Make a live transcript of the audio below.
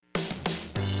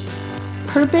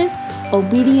purpose,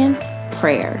 obedience,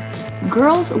 prayer.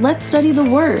 Girls, let's study the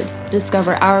Word,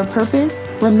 discover our purpose,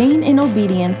 remain in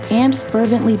obedience, and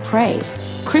fervently pray.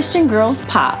 Christian Girls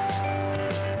Pop.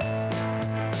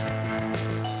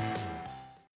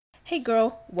 Hey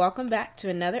girl, welcome back to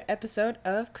another episode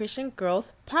of Christian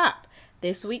Girls Pop.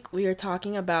 This week we are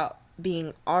talking about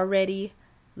being already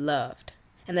loved.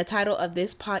 And the title of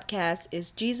this podcast is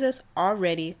Jesus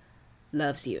Already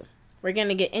Loves You. We're going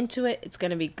to get into it. It's going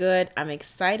to be good. I'm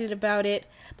excited about it.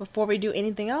 Before we do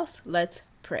anything else, let's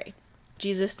pray.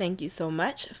 Jesus, thank you so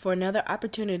much for another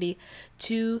opportunity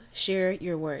to share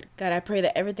your word. God, I pray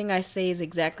that everything I say is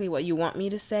exactly what you want me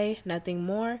to say, nothing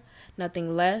more,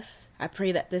 nothing less. I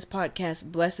pray that this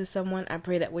podcast blesses someone. I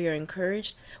pray that we are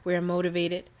encouraged, we are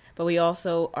motivated, but we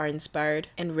also are inspired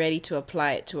and ready to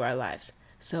apply it to our lives.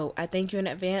 So I thank you in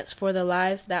advance for the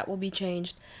lives that will be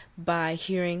changed by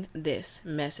hearing this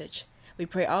message. We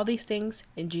pray all these things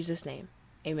in Jesus' name.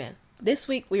 Amen. This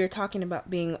week we are talking about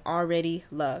being already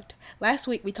loved. Last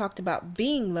week we talked about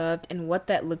being loved and what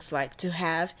that looks like to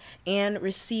have and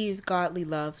receive godly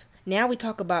love. Now we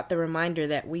talk about the reminder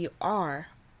that we are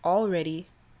already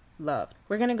loved.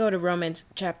 We're going to go to Romans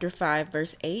chapter 5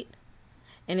 verse 8.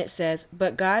 And it says,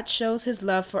 "But God shows his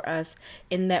love for us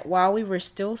in that while we were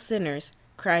still sinners,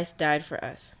 Christ died for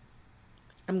us."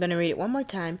 I'm going to read it one more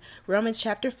time. Romans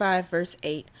chapter 5 verse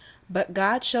 8. "But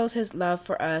God shows his love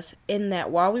for us in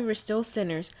that while we were still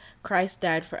sinners, Christ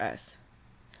died for us."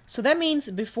 So that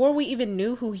means before we even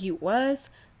knew who he was,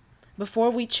 before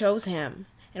we chose him,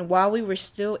 and while we were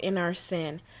still in our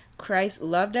sin, Christ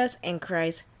loved us and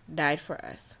Christ died for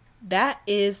us. That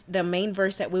is the main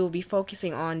verse that we will be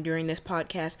focusing on during this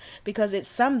podcast because it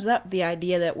sums up the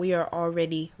idea that we are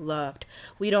already loved.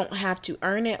 We don't have to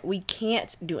earn it. We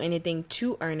can't do anything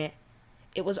to earn it.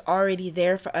 It was already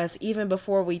there for us even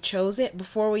before we chose it,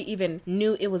 before we even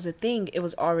knew it was a thing, it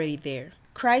was already there.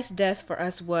 Christ's death for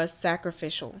us was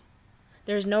sacrificial.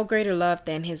 There's no greater love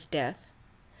than his death.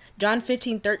 John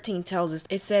 15:13 tells us,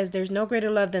 it says, "There's no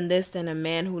greater love than this, than a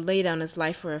man who laid down his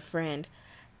life for a friend."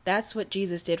 That's what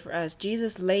Jesus did for us.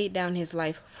 Jesus laid down his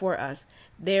life for us.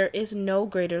 There is no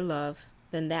greater love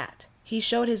than that. He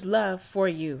showed his love for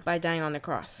you by dying on the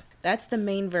cross. That's the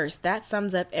main verse. That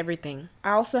sums up everything.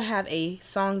 I also have a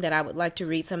song that I would like to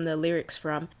read some of the lyrics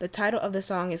from. The title of the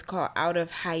song is called Out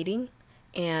of Hiding,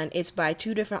 and it's by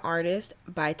two different artists,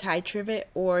 by Ty Trivet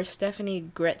or Stephanie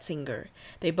Gretzinger.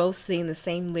 They both sing the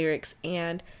same lyrics,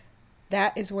 and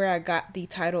that is where I got the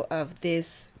title of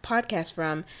this podcast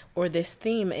from, or this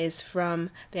theme is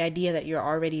from the idea that you're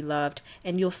already loved,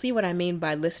 and you'll see what I mean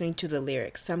by listening to the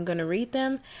lyrics. So I'm going to read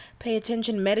them, pay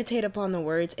attention, meditate upon the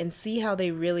words, and see how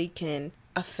they really can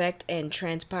affect and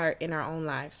transpire in our own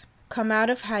lives. "Come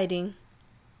out of hiding,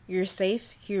 you're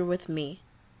safe here with me.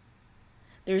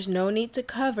 There's no need to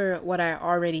cover what I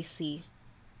already see.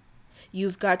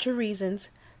 You've got your reasons,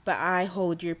 but I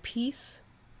hold your peace.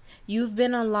 You've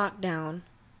been on lockdown,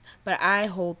 but I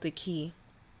hold the key.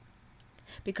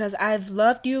 Because I've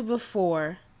loved you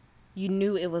before, you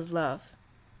knew it was love.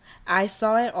 I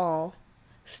saw it all,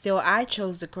 still I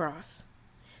chose the cross.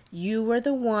 You were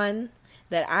the one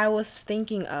that I was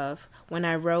thinking of when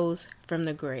I rose from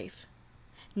the grave.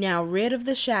 Now rid of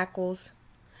the shackles,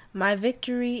 my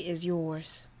victory is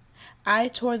yours. I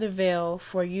tore the veil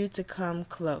for you to come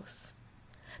close.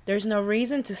 There's no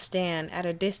reason to stand at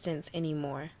a distance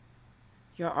anymore.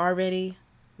 You're already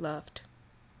loved."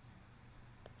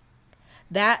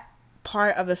 That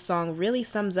part of the song really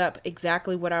sums up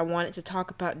exactly what I wanted to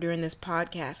talk about during this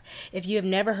podcast. If you have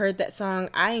never heard that song,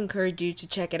 I encourage you to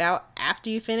check it out after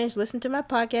you finish listening to my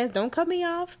podcast. Don't cut me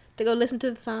off to go listen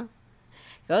to the song.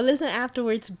 Go listen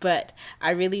afterwards, but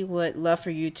I really would love for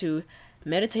you to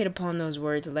meditate upon those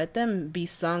words. Let them be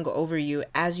sung over you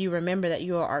as you remember that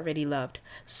you are already loved.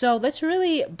 So let's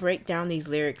really break down these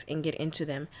lyrics and get into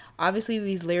them. Obviously,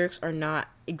 these lyrics are not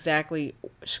exactly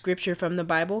scripture from the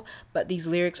Bible, but these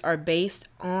lyrics are based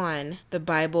on the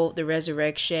Bible, the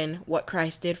resurrection, what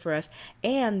Christ did for us,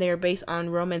 and they're based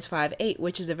on Romans 5:8,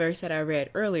 which is the verse that I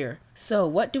read earlier. So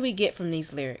what do we get from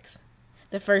these lyrics?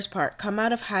 The first part, "Come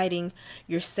out of hiding,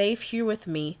 you're safe here with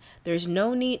me. There's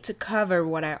no need to cover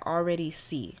what I already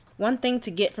see." One thing to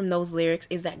get from those lyrics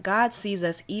is that God sees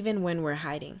us even when we're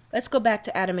hiding. Let's go back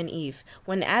to Adam and Eve.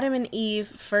 When Adam and Eve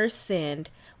first sinned,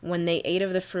 when they ate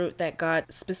of the fruit that God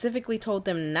specifically told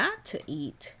them not to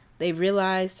eat, they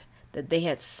realized that they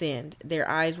had sinned. Their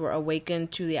eyes were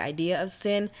awakened to the idea of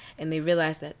sin, and they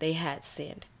realized that they had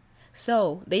sinned.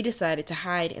 So they decided to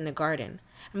hide in the garden.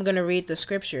 I'm going to read the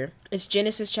scripture. It's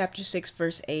Genesis chapter 6,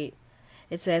 verse 8.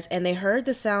 It says, "And they heard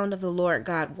the sound of the Lord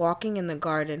God walking in the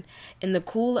garden in the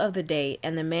cool of the day,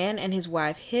 and the man and his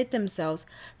wife hid themselves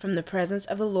from the presence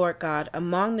of the Lord God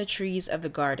among the trees of the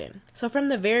garden." So from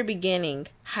the very beginning,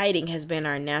 hiding has been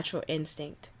our natural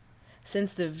instinct.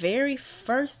 Since the very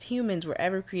first humans were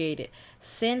ever created,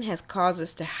 sin has caused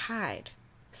us to hide.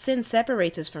 Sin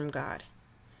separates us from God.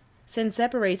 Sin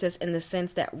separates us in the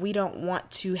sense that we don't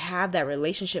want to have that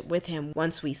relationship with Him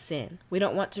once we sin. We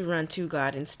don't want to run to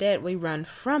God. Instead, we run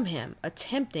from Him,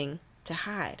 attempting to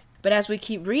hide. But as we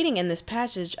keep reading in this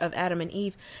passage of Adam and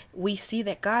Eve, we see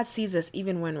that God sees us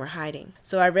even when we're hiding.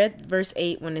 So I read verse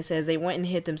 8 when it says, "They went and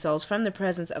hid themselves from the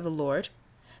presence of the Lord."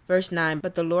 Verse 9,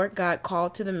 "But the Lord God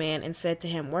called to the man and said to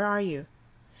him, 'Where are you?'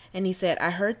 And he said,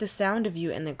 'I heard the sound of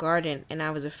you in the garden, and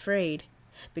I was afraid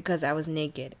because I was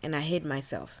naked, and I hid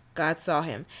myself.'" God saw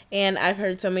him. And I've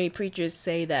heard so many preachers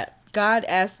say that God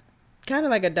asked kind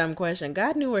of like a dumb question.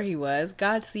 God knew where he was.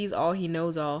 God sees all. He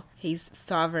knows all. He's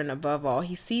sovereign above all.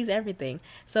 He sees everything.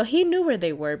 So he knew where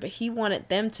they were, but he wanted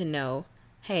them to know,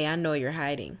 hey, I know you're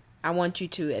hiding. I want you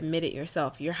to admit it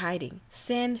yourself. You're hiding.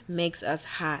 Sin makes us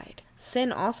hide.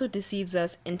 Sin also deceives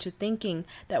us into thinking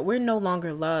that we're no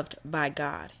longer loved by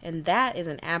God. And that is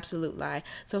an absolute lie.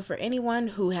 So for anyone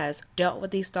who has dealt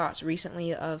with these thoughts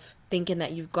recently of thinking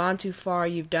that you've gone too far,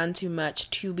 you've done too much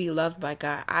to be loved by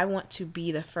God, I want to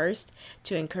be the first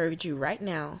to encourage you right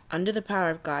now, under the power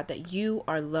of God, that you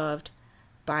are loved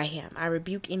by Him. I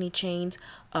rebuke any chains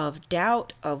of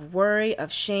doubt, of worry,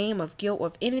 of shame, of guilt,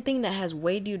 of anything that has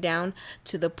weighed you down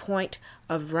to the point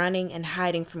of running and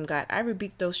hiding from God. I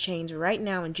rebuke those chains right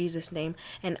now in Jesus' name,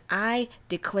 and I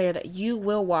declare that you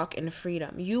will walk in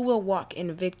freedom. You will walk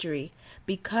in victory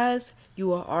because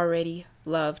you are already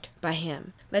loved by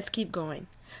Him. Let's keep going.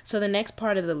 So the next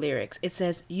part of the lyrics, it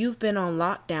says, "You've been on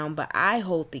lockdown, but I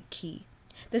hold the key."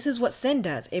 This is what sin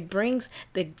does. It brings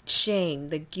the shame,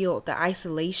 the guilt, the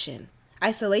isolation.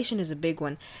 Isolation is a big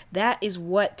one. That is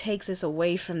what takes us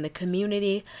away from the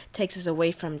community, takes us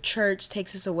away from church,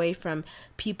 takes us away from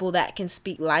people that can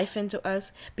speak life into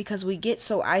us, because we get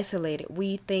so isolated.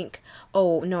 We think,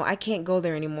 oh, no, I can't go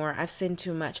there anymore. I've sinned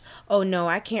too much. Oh, no,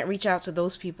 I can't reach out to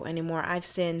those people anymore. I've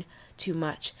sinned too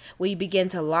much. We begin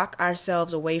to lock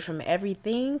ourselves away from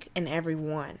everything and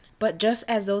everyone. But just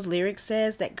as those lyrics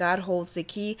says that God holds the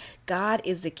key, God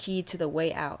is the key to the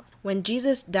way out. When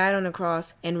Jesus died on the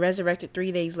cross and resurrected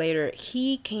 3 days later,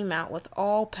 He came out with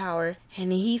all power,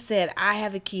 and He said, "I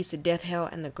have the keys to death, hell,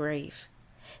 and the grave."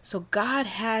 So God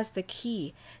has the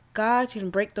key. God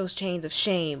can break those chains of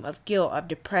shame, of guilt, of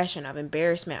depression, of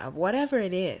embarrassment, of whatever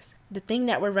it is. The thing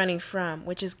that we're running from,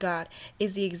 which is God,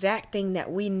 is the exact thing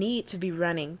that we need to be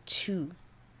running to.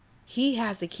 He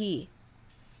has the key.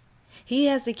 He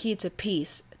has the key to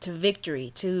peace, to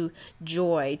victory, to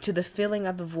joy, to the filling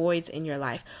of the voids in your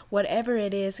life. Whatever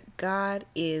it is, God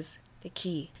is the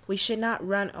key. We should not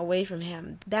run away from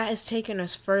Him. That is taking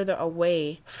us further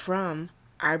away from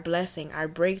our blessing, our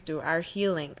breakthrough, our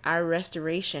healing, our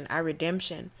restoration, our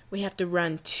redemption. We have to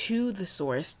run to the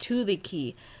source, to the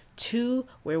key, to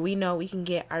where we know we can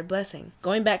get our blessing.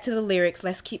 Going back to the lyrics,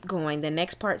 let's keep going. The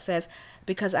next part says,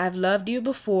 "Because I've loved you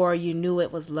before you knew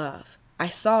it was love. I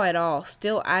saw it all,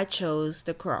 still I chose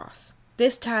the cross."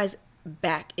 This ties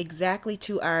back exactly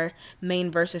to our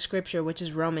main verse of scripture, which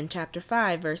is Romans chapter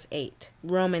 5, verse 8.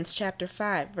 Romans chapter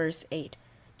 5, verse 8.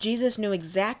 Jesus knew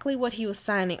exactly what He was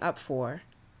signing up for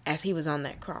as He was on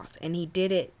that cross, and He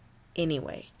did it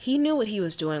anyway. He knew what He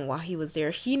was doing while He was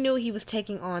there. He knew He was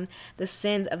taking on the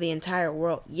sins of the entire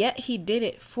world, yet He did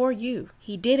it for you.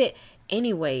 He did it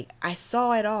anyway. I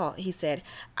saw it all. He said,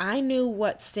 I knew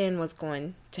what sin was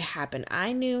going to happen.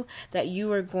 I knew that you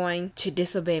were going to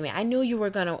disobey me. I knew you were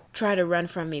going to try to run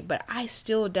from me, but I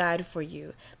still died for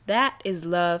you. That is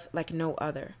love like no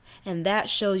other. And that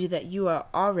shows you that you are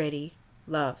already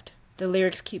loved. The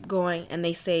lyrics keep going, and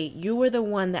they say, "You were the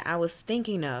one that I was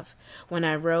thinking of when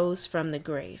I rose from the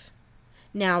grave.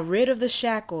 Now rid of the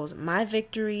shackles, my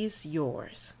victory's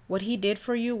yours." What He did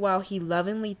for you while He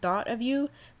lovingly thought of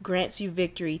you grants you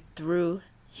victory through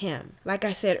Him. Like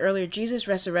I said earlier, Jesus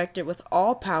resurrected with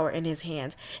all power in His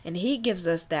hands, and He gives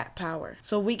us that power.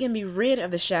 So we can be rid of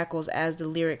the shackles, as the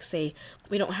lyrics say.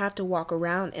 We don't have to walk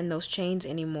around in those chains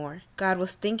anymore. God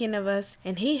was thinking of us,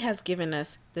 and He has given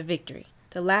us the victory.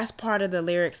 The last part of the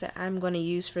lyrics that I'm going to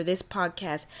use for this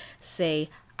podcast say,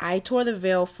 "I tore the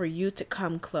veil for you to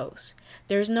come close.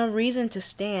 There's no reason to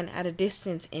stand at a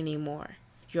distance anymore.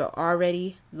 You're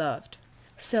already loved."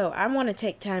 So I want to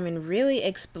take time and really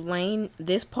explain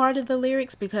this part of the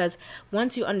lyrics, because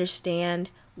once you understand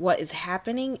what is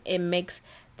happening, it makes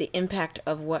the impact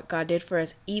of what God did for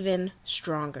us even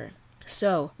stronger.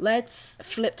 So let's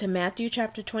flip to Matthew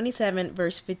chapter 27,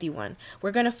 verse 51.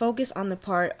 We're going to focus on the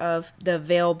part of the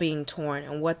veil being torn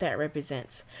and what that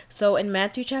represents. So in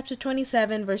Matthew chapter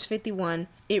 27, verse 51,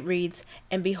 it reads,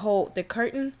 "And behold, the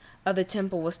curtain of the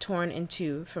temple was torn in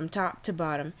two from top to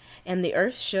bottom, and the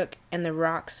earth shook, and the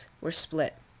rocks were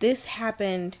split." This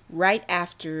happened right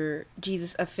after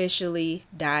Jesus officially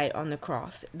died on the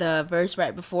cross. The verse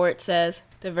right before it says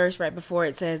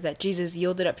that Jesus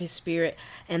yielded up his spirit,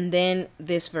 and then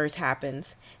this verse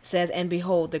happens. It says, "And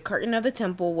behold, the curtain of the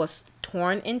temple was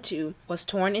torn in two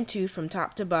from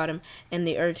top to bottom, and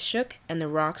the earth shook, and the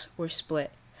rocks were split."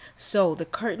 So the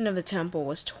curtain of the temple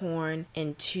was torn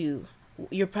in two.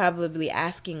 You're probably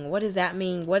asking, what does that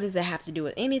mean? What does that have to do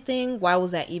with anything? Why was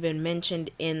that even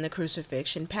mentioned in the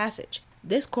crucifixion passage?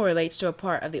 This correlates to a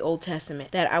part of the Old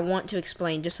Testament that I want to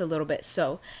explain just a little bit.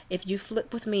 So if you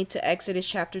flip with me to Exodus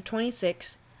chapter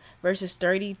 26, verses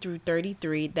 30 through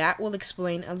 33, that will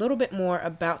explain a little bit more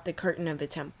about the curtain of the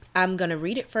temple. I'm going to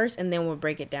read it first and then we'll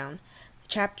break it down.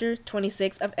 Chapter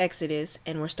 26 of Exodus,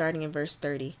 and we're starting in verse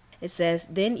 30. It says,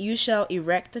 "Then you shall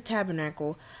erect the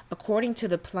tabernacle according to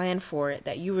the plan for it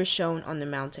that you were shown on the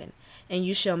mountain. And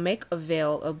you shall make a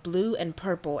veil of blue and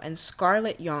purple and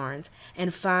scarlet yarns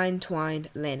and fine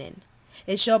twined linen.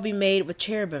 It shall be made with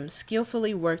cherubim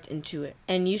skillfully worked into it.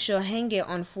 And you shall hang it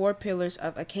on 4 pillars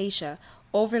of acacia,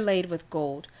 overlaid with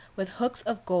gold, with hooks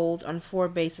of gold on 4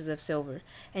 bases of silver.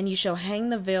 And you shall hang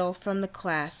the veil from the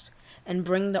clasp, and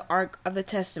bring the ark of the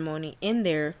testimony in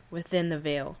there within the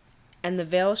veil. And the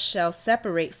veil shall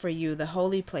separate for you the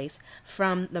holy place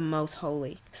from the most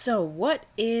holy." So what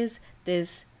is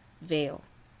this veil?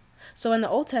 So in the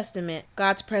Old Testament,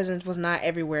 God's presence was not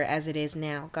everywhere as it is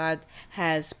now. God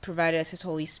has provided us his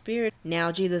Holy Spirit.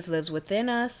 Now Jesus lives within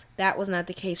us. That was not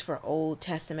the case for Old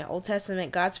Testament. Old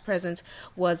Testament, God's presence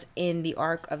was in the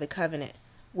Ark of the Covenant,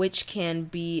 which can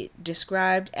be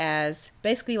described as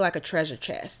basically like a treasure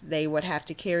chest. They would have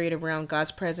to carry it around.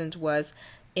 God's presence was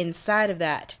inside of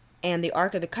that. And the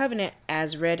Ark of the Covenant,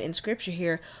 as read in scripture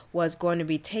here, was going to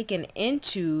be taken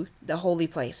into the holy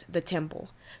place, the temple.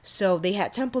 So they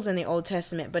had temples in the Old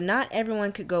Testament, but not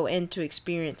everyone could go in to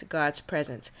experience God's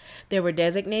presence. There were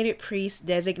designated priests,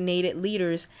 designated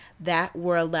leaders that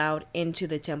were allowed into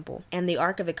the temple. And the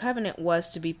Ark of the Covenant was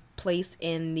to be placed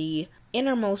in the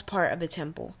innermost part of the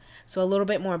temple. So a little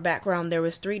bit more background. There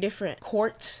was 3 different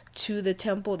courts to the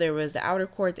temple. There was the outer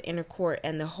court, the inner court,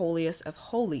 and the holiest of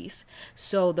holies.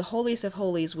 So the holiest of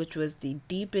holies, which was the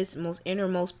deepest, most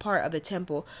innermost part of the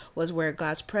temple, was where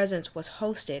God's presence was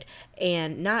hosted,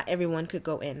 and not everyone could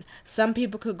go in. Some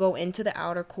people could go into the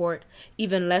outer court.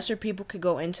 Even lesser people could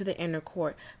go into the inner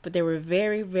court, but there were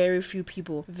very, very few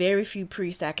people, very few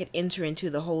priests that could enter into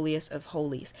the holiest of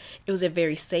holies. It was a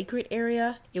very sacred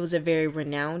area. It was a very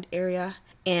renowned area.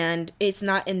 And it's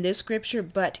not in this scripture,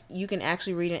 but you can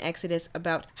actually read in Exodus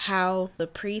about how the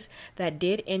priests that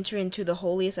did enter into the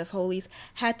holiest of holies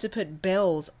had to put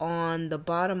bells on the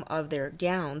bottom of their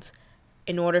gowns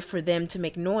in order for them to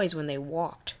make noise when they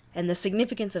walked. And the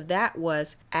significance of that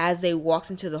was, as they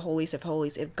walked into the holiest of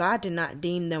holies, if God did not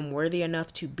deem them worthy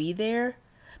enough to be there,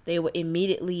 they would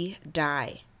immediately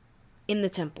die in the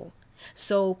temple.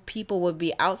 So people would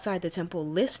be outside the temple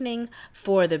listening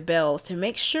for the bells to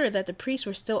make sure that the priests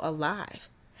were still alive.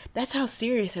 That's how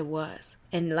serious it was.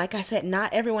 And like I said,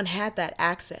 not everyone had that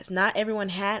access. Not everyone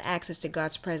had access to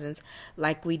God's presence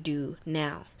like we do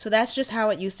now. So that's just how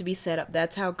it used to be set up.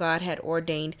 That's how God had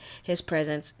ordained his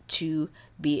presence to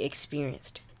be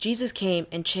experienced. Jesus came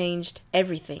and changed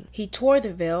everything. He tore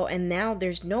the veil, and now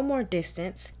there's no more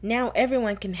distance. Now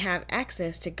everyone can have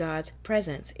access to God's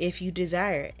presence if you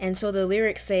desire it. And so the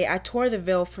lyrics say, "I tore the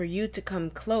veil for you to come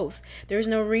close." There's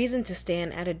no reason to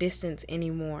stand at a distance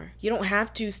anymore. You don't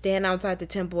have to stand outside the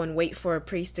temple and wait for a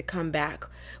priest to come back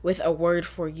with a word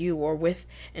for you or with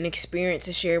an experience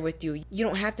to share with you. You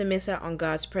don't have to miss out on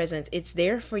God's presence. It's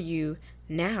there for you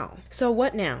now. So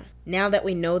what now? Now that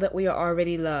we know that we are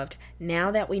already loved,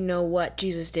 now that we know what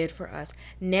Jesus did for us,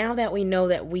 now that we know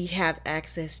that we have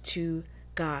access to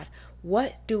God,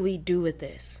 what do we do with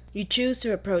this? You choose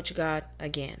to approach God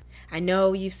again. I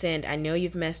know you've sinned. I know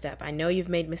you've messed up. I know you've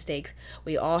made mistakes.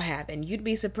 We all have. And you'd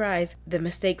be surprised the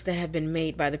mistakes that have been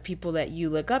made by the people that you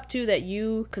look up to, that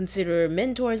you consider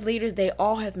mentors, leaders. They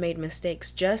all have made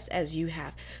mistakes just as you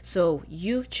have. So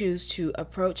you choose to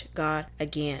approach God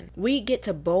again. We get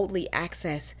to boldly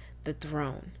access the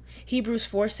throne. Hebrews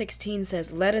 4:16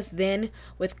 says, "Let us then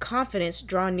with confidence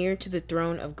draw near to the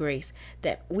throne of grace,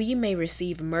 that we may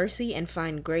receive mercy and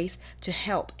find grace to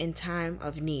help in time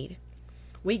of need."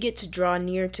 We get to draw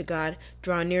near to God,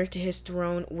 draw near to his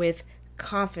throne with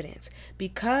confidence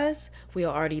because we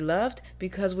are already loved,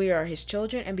 because we are his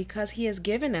children, and because he has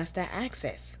given us that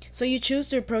access. So you choose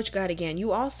to approach God again.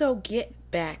 You also get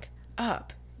back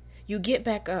up. You get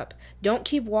back up. Don't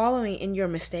keep wallowing in your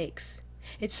mistakes.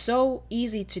 It's so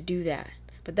easy to do that.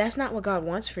 But that's not what God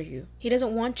wants for you. He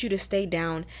doesn't want you to stay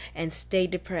down and stay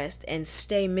depressed and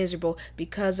stay miserable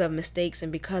because of mistakes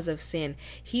and because of sin.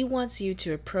 He wants you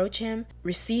to approach him,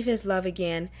 receive his love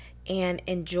again, and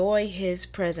enjoy his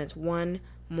presence one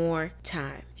more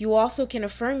time. You also can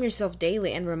affirm yourself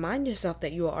daily and remind yourself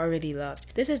that you are already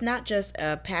loved. This is not just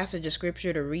a passage of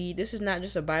scripture to read. This is not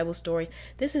just a Bible story.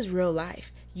 This is real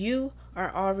life. You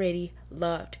are already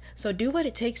loved. So do what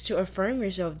it takes to affirm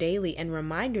yourself daily and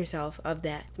remind yourself of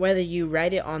that. Whether you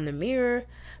write it on the mirror,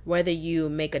 whether you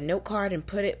make a note card and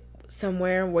put it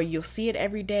somewhere where you'll see it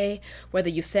every day, whether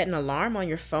you set an alarm on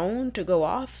your phone to go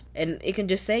off and it can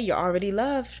just say you're already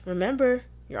loved. Remember,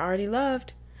 you're already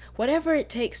loved. Whatever it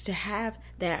takes to have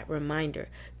that reminder.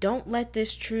 Don't let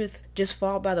this truth just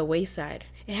fall by the wayside.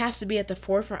 It has to be at the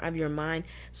forefront of your mind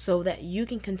so that you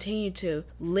can continue to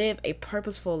live a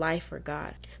purposeful life for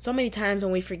God. So many times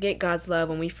when we forget God's love,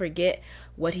 when we forget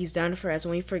what he's done for us,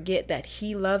 when we forget that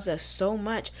he loves us so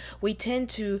much, we tend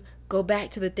to go back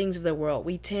to the things of the world.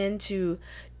 We tend to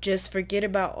just forget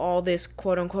about all this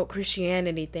quote unquote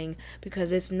Christianity thing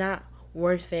because it's not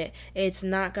worth it. It's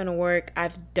not gonna work.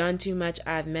 I've done too much.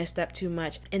 I've messed up too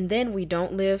much. And then we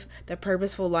don't live the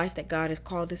purposeful life that God has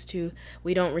called us to.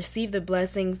 We don't receive the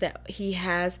blessings that he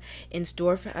has in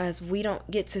store for us. We don't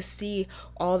get to see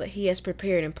all that he has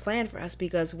prepared and planned for us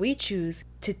because we choose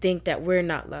to think that we're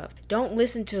not loved. Don't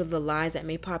listen to the lies that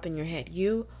may pop in your head.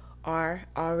 You are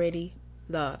already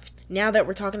loved. Now that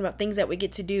we're talking about things that we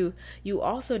get to do, you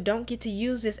also don't get to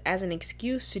use this as an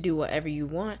excuse to do whatever you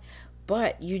want,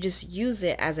 but you just use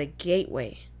it as a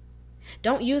gateway.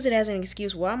 Don't use it as an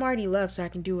excuse, well, I'm already loved so I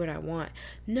can do what I want.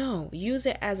 No, use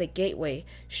it as a gateway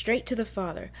straight to the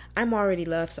Father. I'm already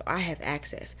loved so I have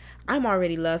access. I'm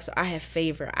already loved so I have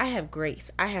favor. I have grace.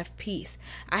 I have peace.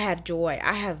 I have joy.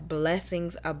 I have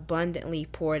blessings abundantly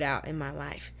poured out in my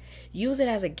life. Use it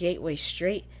as a gateway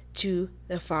straight to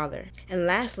the Father. And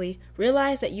lastly,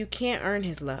 realize that you can't earn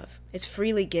his love. It's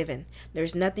freely given.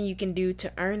 There's nothing you can do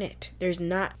to earn it. There's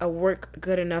not a work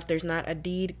good enough. There's not a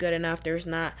deed good enough. There's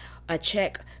not a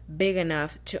check big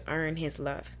enough to earn his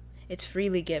love. It's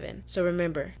freely given. So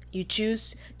remember, you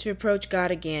choose to approach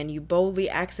God again. You boldly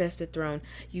access the throne.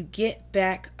 You get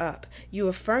back up. You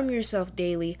affirm yourself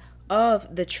daily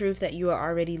of the truth that you are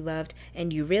already loved,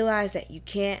 and you realize that you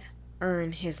can't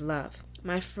earn his love.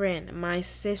 My friend, my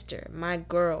sister, my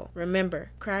girl,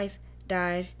 remember, Christ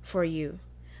died for you.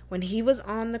 When he was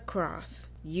on the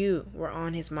cross, you were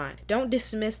on his mind. Don't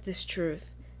dismiss this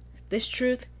truth. This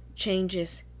truth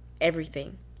changes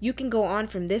everything. You can go on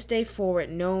from this day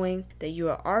forward knowing that you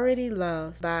are already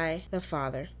loved by the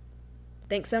Father.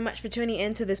 Thanks so much for tuning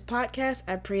into this podcast.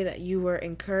 I pray that you were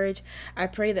encouraged. I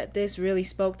pray that this really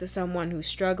spoke to someone who's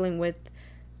struggling with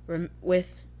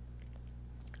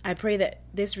the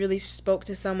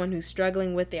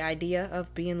idea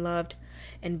of being loved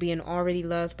and being already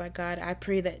loved by God. I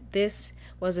pray that this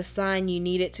was a sign you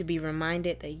needed to be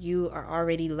reminded that you are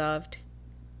already loved.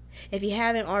 If you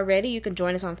haven't already, you can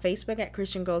join us on Facebook at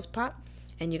Christian Girls Pop,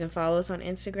 and you can follow us on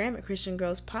Instagram at Christian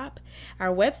Girls Pop.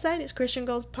 Our website is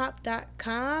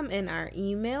christiangirlspop.com, and our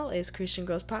email is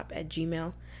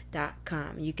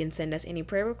christiangirlspop@gmail.com. You can send us any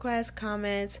prayer requests,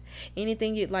 comments,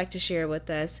 anything you'd like to share with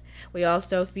us. We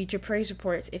also feature praise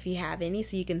reports if you have any,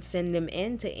 so you can send them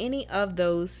in to any of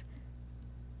those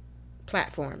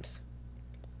platforms.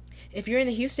 If you're in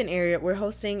the Houston area, we're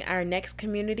hosting our next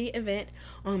community event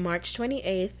on March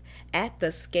 28th at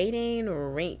the skating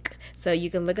rink. So you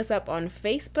can look us up on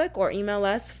Facebook or email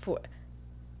us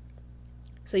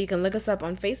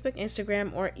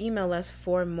Instagram, or email us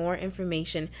for more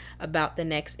information about the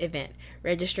next event.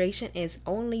 Registration is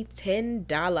only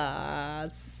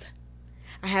 $10.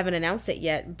 I haven't announced it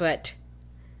yet, but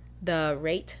the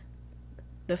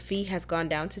fee has gone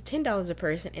down to $10 a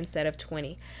person instead of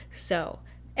 $20. So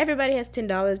everybody has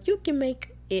 $10. You can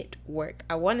make it work.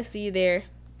 I want to see you there.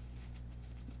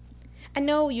 I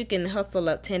know you can hustle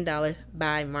up $10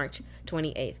 by March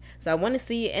 28th. So I want to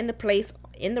see you in the place,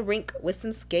 in the rink with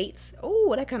some skates.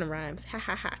 Oh, that kind of rhymes. Ha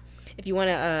ha ha. If you want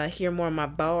to hear more of my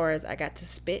bars I got to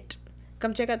spit,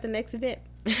 come check out the next event.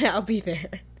 I'll be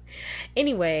there.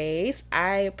 Anyways,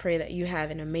 I pray that you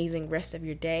have an amazing rest of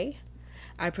your day.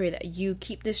 I pray that you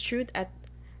keep this truth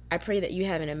I pray that you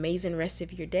have an amazing rest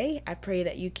of your day. I pray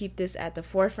that you keep this at the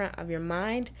forefront of your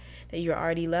mind, that you're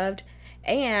already loved.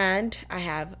 And I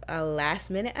have a last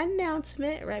minute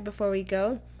announcement right before we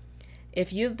go.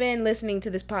 If you've been listening to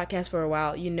this podcast for a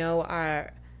while, you know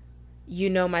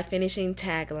my finishing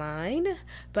tagline,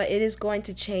 but it is going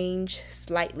to change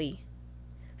slightly.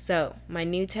 So, my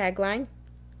new tagline,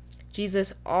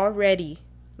 Jesus already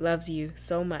loves you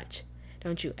so much.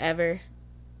 Don't you ever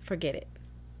forget it.